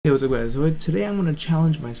Hey, what's up guys? So today I'm going to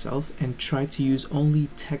challenge myself and try to use only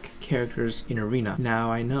tech characters in Arena. Now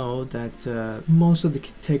I know that most of the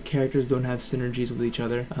tech characters don't have synergies with each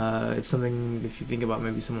other. It's something, if you think about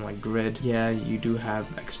maybe someone like Grid, yeah, you do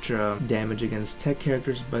have extra damage against tech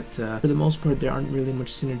characters, but for the most part there aren't really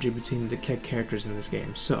much synergy between the tech characters in this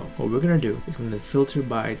game. So what we're going to do is we're going to filter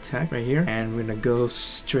by tech right here, and we're going to go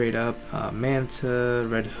straight up Manta,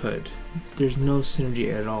 Red Hood. There's no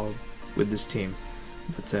synergy at all with this team.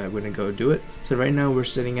 But we're gonna go do it. So right now we're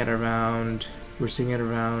sitting at around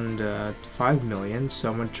 5 million.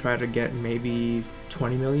 So I'm gonna try to get maybe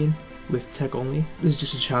 20 million with tech only. This is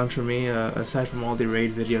just a challenge for me. Aside from all the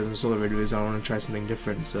raid videos and solo raid videos, I want to try something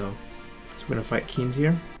different. So we're gonna fight Keens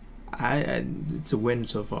here. It's a win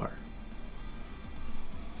so far.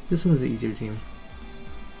 This one is the easier team.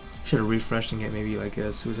 Should have refreshed and get maybe like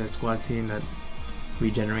a Suicide Squad team that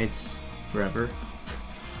regenerates forever.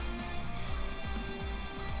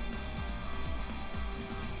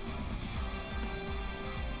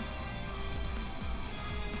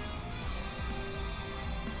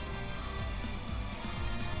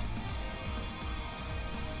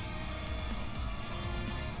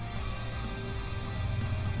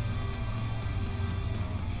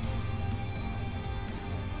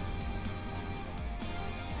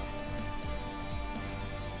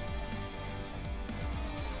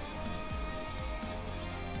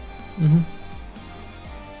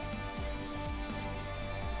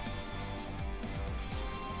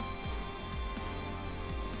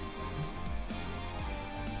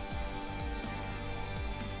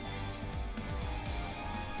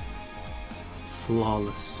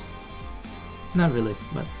 Flawless. Not really,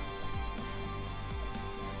 but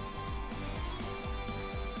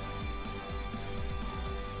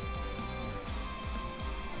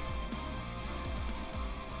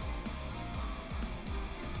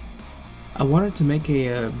I wanted to make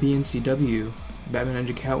a BNCW Batman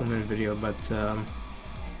Ninja Catwoman video, but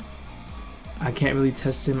I can't really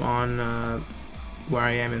test him on where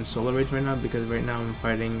I am in solo raids right now, because right now I'm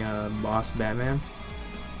fighting Boss Batman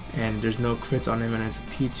and there's no crits on him and it's a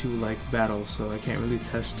P2 like battle, so I can't really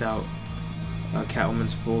test out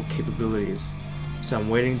Catwoman's full capabilities. So I'm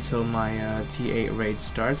waiting till my T8 raid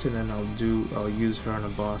starts, and then I'll use her on a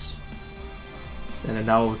boss. And then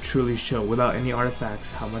that will truly show, without any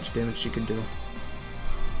artifacts, how much damage she can do.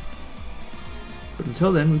 But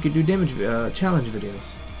until then, we could do damage challenge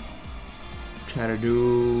videos. Try to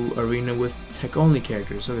do arena with tech only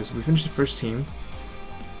characters. Okay, so we finished the first team.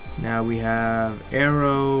 Now we have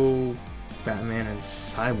Arrow, Batman, and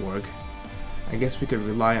Cyborg. I guess we could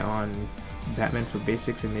rely on Batman for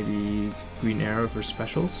basics and maybe Green Arrow for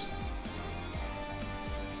specials.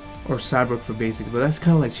 Or Cyborg for basics, but that's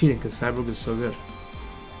kind of like cheating because Cyborg is so good.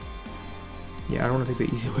 Yeah, I don't want to take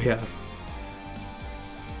the easy way out.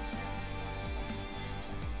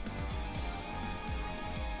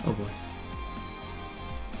 Oh boy.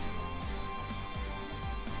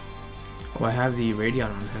 Oh, I have the Radion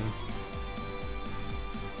on him.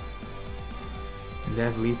 And they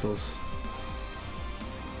have lethals.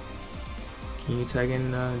 Can you tag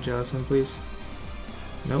in Jellison, please?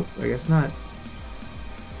 Nope, I guess not.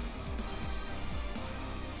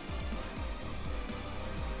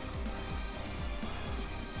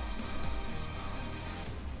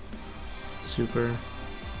 Super.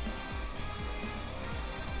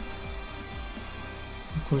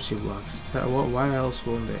 Of course he blocks. Why else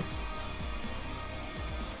won't they?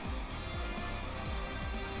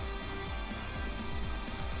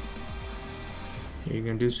 Are you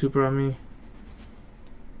gonna do super on me?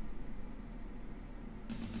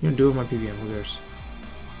 You're gonna do it with my PBM, who cares?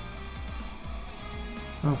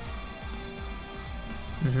 Oh.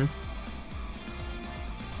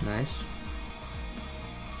 Nice.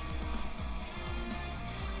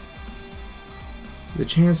 The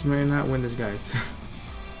chance may not win this, guys.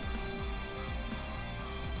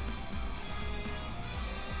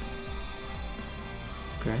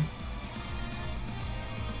 Okay.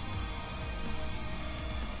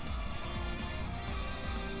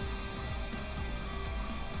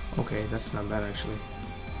 Okay, that's not bad actually.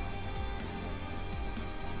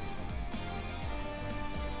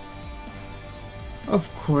 Of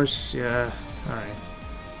course, yeah. Alright.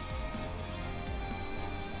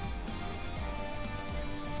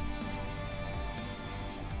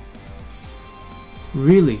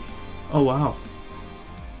 Really? Oh wow.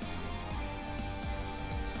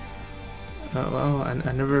 Well,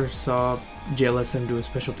 I never saw JLSM do a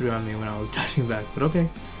special 3 on me when I was dodging back, but okay.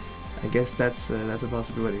 I guess that's a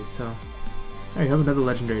possibility. So, alright, have another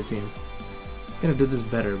legendary team. Gotta do this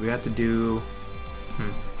better. We have to do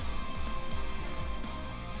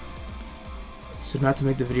So not to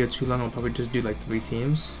make the video too long, I'll probably just do like 3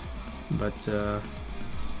 teams. But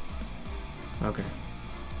okay.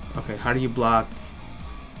 Okay, how do you block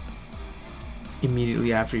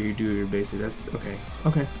immediately after you do your basic? That's okay.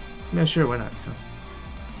 Okay. Yeah, sure, why not? Yeah.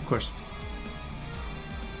 Of course.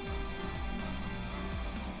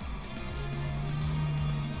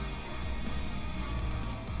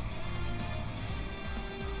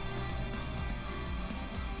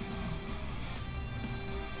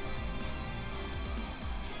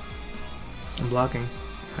 I'm blocking.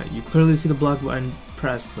 You clearly see the block button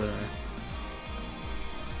pressed, but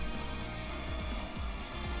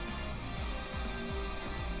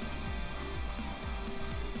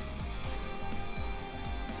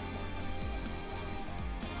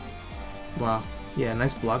wow. Yeah,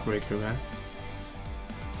 nice block breaker, man.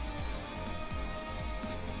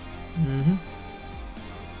 Mm-hmm.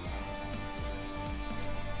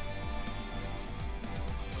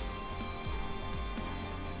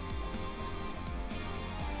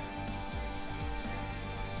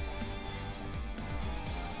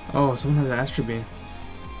 Oh, someone has Astro Beam.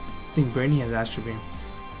 I think Brainy has Astro Beam.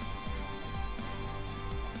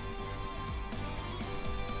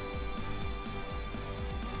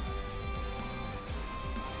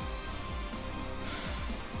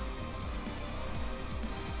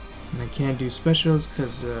 And I can't do specials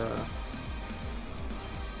because the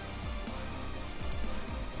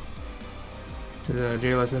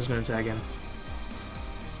JLSM is going to tag in.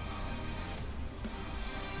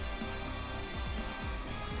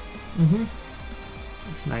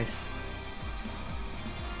 It's nice.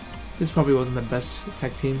 This probably wasn't the best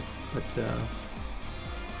tech team, but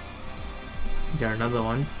got another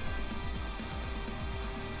one.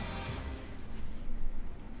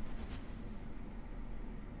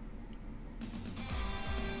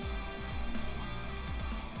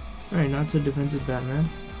 Alright, not so defensive Batman.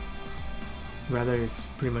 Rather, he's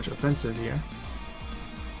pretty much offensive here.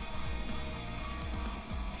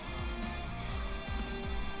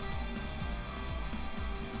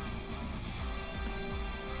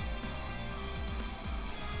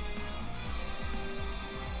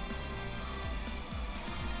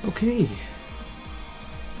 Okay.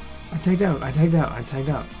 I tagged out. I tagged out. I tagged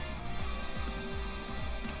out.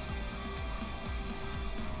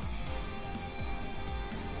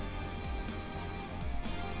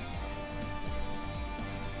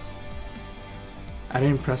 I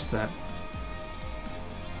didn't press that.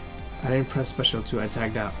 I didn't press special 2. I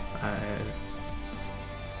tagged out.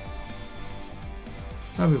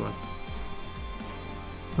 Everyone.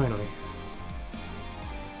 Finally.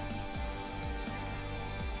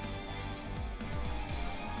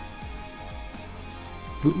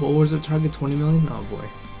 What was the target? 20 million? Oh boy.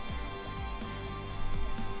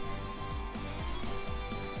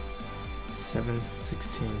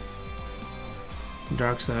 $716.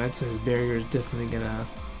 Dark side, so his barrier is definitely gonna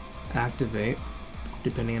activate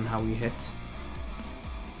depending on how we hit.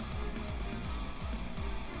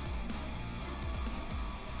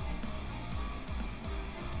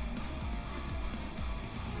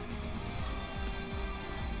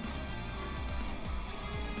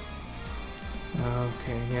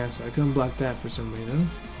 Okay, yeah, so I couldn't block that for some reason,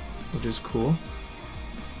 which is cool.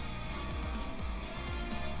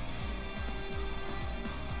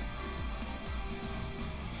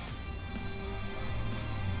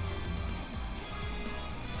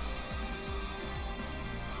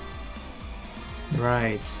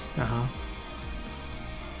 Right, uh-huh.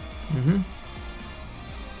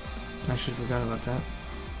 I should have forgot about that.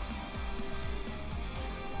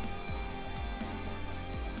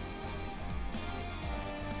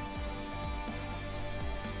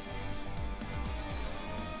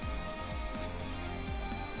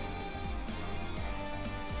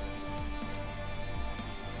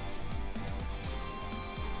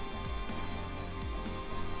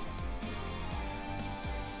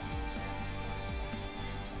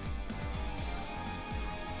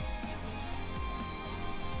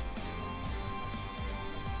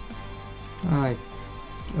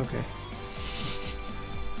 Okay.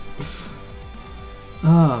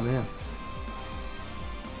 Oh man.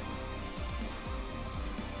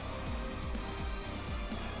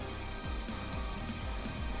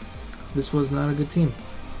 This was not a good team.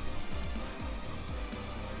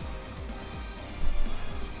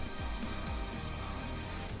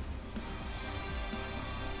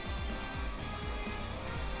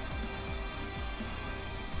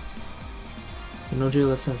 So no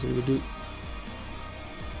JLS sense we would do.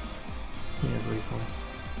 He has lethal.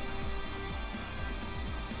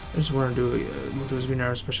 I just want to do Multiverse Green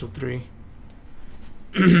Arrow Special 3.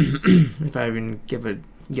 If I even get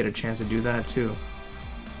a chance to do that too.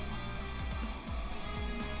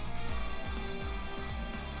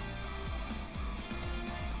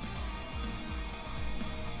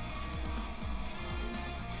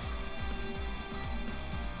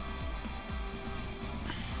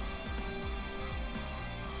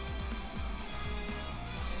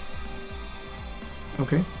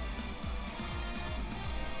 Okay.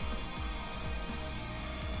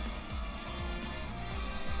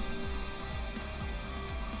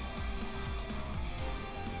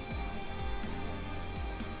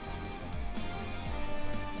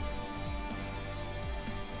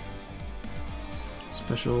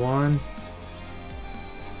 Special one.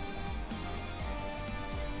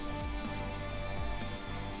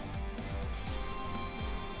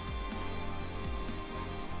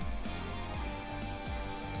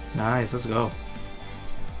 Nice, let's go.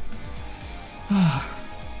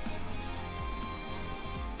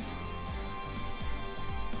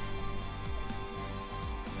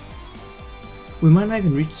 We might not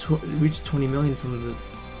even reach 20 million from the...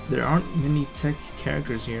 There aren't many tech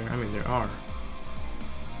characters here. I mean, there are.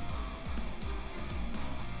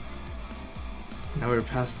 Now we're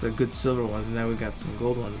past the good silver ones, and now we got some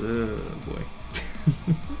gold ones. Oh boy.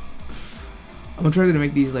 I'm gonna try to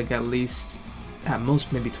make these like at least, at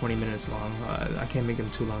most maybe 20 minutes long. I can't make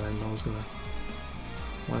them too long, and no one's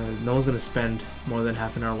gonna spend more than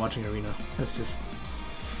half an hour watching Arena. That's just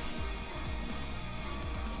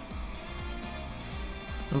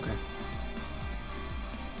okay.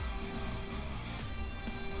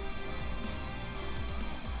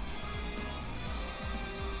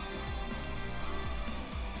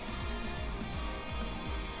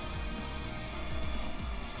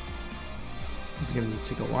 This is gonna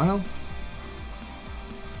take a while.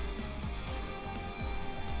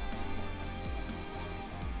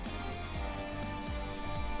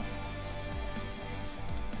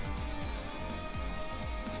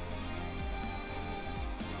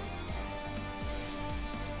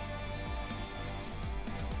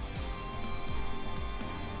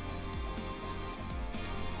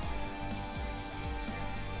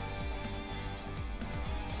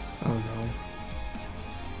 Oh no.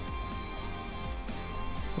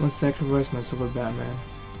 I'm gonna sacrifice myself for Batman.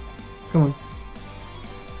 Come on.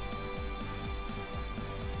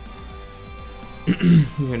 You're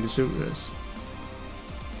gonna deserve this.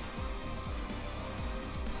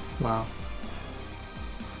 Wow.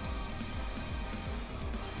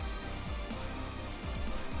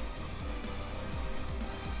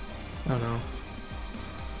 Oh no.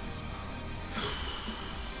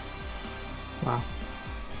 Wow.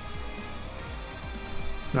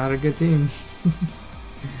 It's not a good team.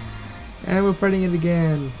 And we're fighting it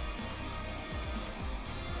again.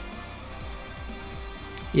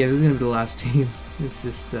 Yeah, this is gonna be the last team. It's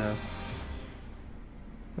just,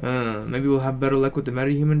 maybe we'll have better luck with the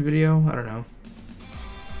MetaHuman video? I don't know.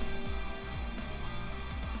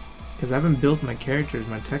 Because I haven't built my characters,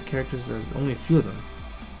 my tech characters, only a few of them.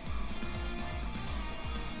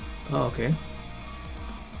 Oh, okay.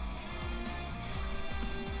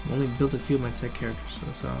 I've only built a few of my tech characters,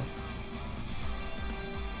 so.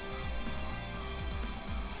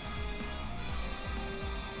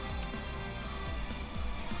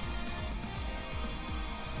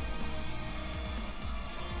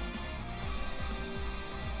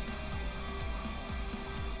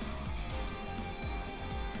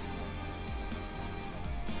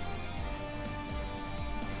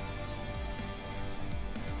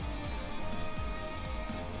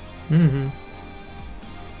 Mm-hmm.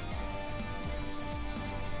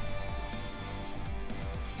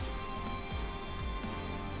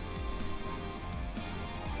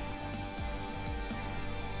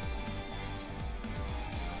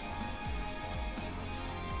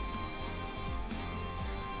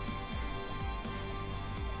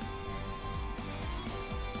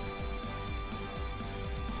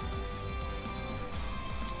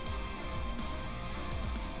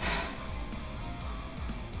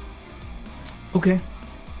 Okay.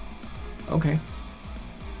 Okay.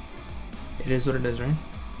 It is what it is, right?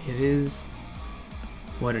 It is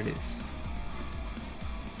what it is.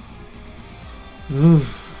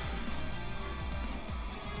 Oof.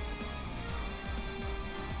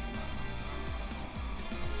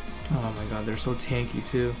 Oh my god, they're so tanky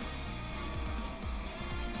too.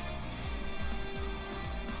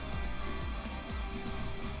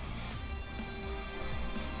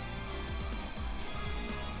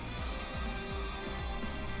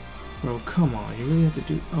 Bro, come on, you really have to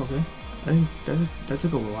do... Okay. I think that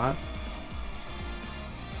took a lot.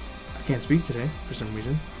 I can't speak today, for some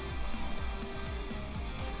reason.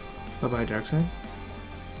 Bye-bye, Darkseid.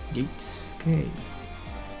 Yeet. Okay.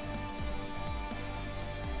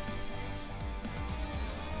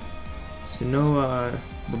 So no,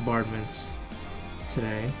 bombardments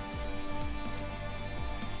today.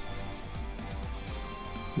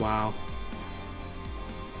 Wow.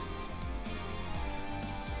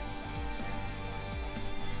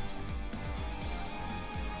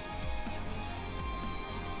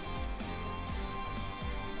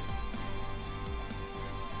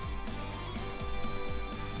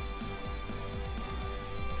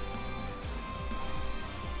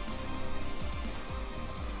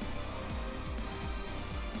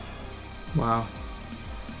 Wow.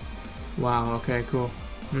 Wow, okay, cool.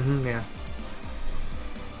 Yeah.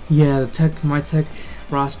 Yeah, my tech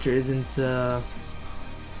roster isn't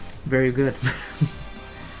very good.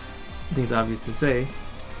 I think it's obvious to say.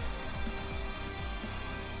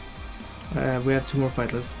 We have 2 more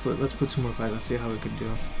fights. Let's put 2 more fights. Let's see how we can do.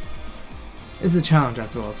 It's a challenge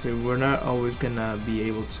after all, so we're not always gonna be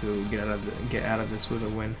able to get out of this with a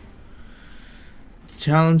win. It's a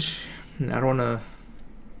challenge. I don't wanna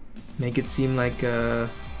make it seem like I'm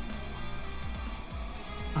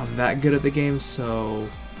that good at the game, so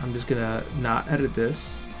I'm just gonna not edit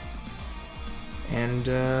this and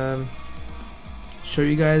show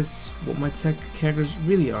you guys what my tech characters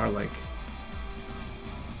really are like.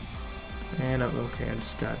 And okay, I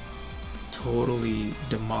just got totally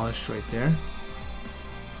demolished right there.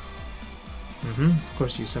 Of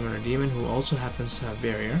course, you summon a demon who also happens to have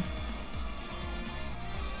barrier.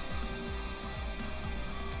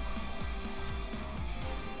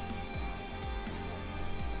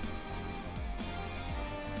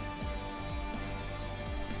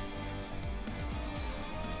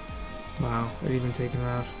 Wow, it didn't even take him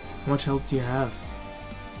out. How much health do you have?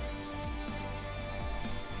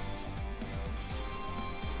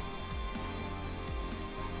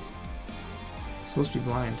 Supposed to be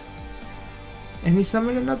blind. And he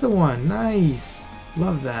summoned another one. Nice.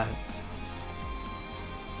 Love that.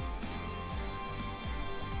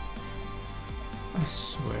 I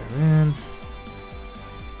swear, man.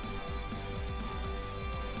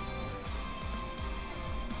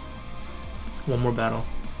 One more battle.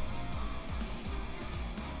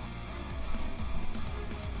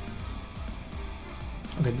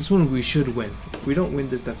 Okay, this one we should win. If we don't win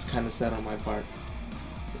this, that's kind of sad on my part.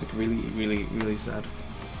 Like really, really, really sad.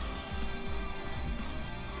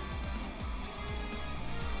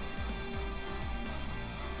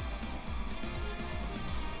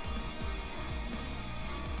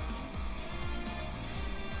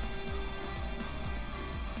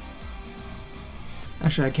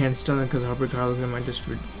 Actually, I can't stun it because Harper Carlogan might just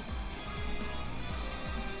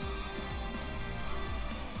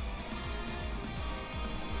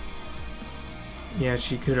yeah,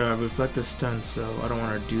 she could reflect the stun, so I don't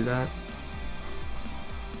want her to do that.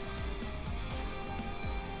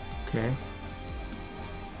 Okay.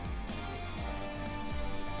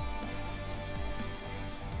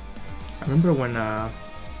 I remember when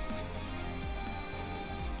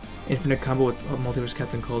infinite combo with Multiverse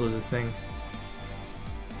Captain Cold was a thing.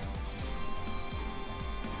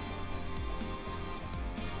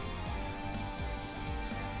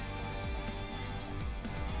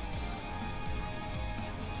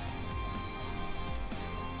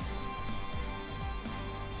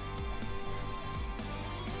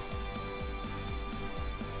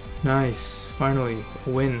 Nice, finally a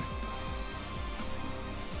win.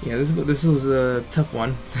 Yeah, this was a tough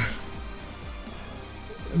one.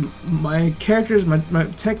 My characters, my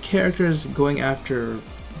tech characters going after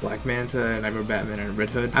Black Manta and Nightmare Batman and Red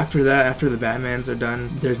Hood. After that, after the Batmans are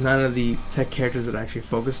done, there's none of the tech characters that I actually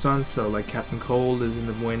focused on. So like Captain Cold is in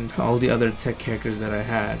the wind. All the other tech characters that I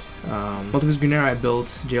had. Multiverse Green Arrow I built,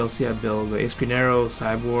 JLC I built, but Ace Green Arrow,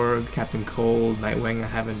 Cyborg, Captain Cold, Nightwing, I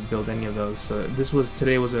haven't built any of those. So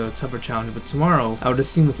today was a tougher challenge, but tomorrow I would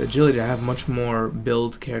assume with agility I have much more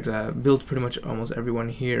build character. I built pretty much almost everyone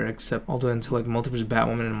here except all the way until like Multiverse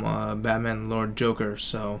Batwoman and Batman Lord Joker.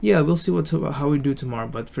 So yeah, we'll see how we do tomorrow.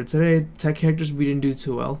 But for today, tech characters we didn't do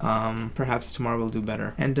too well. Perhaps tomorrow we'll do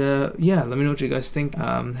better. And yeah, let me know what you guys think.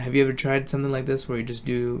 Have you ever tried something like this where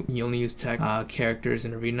you only use tech characters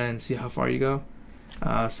in Arena and see how far you go?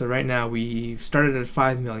 So right now we started at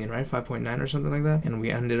 5 million, right? 5.9 or something like that, and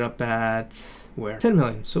we ended up at where? 10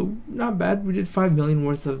 million. So not bad. We did 5 million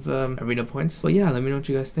worth of Arena points. But yeah, let me know what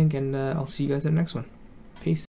you guys think, and I'll see you guys in the next one.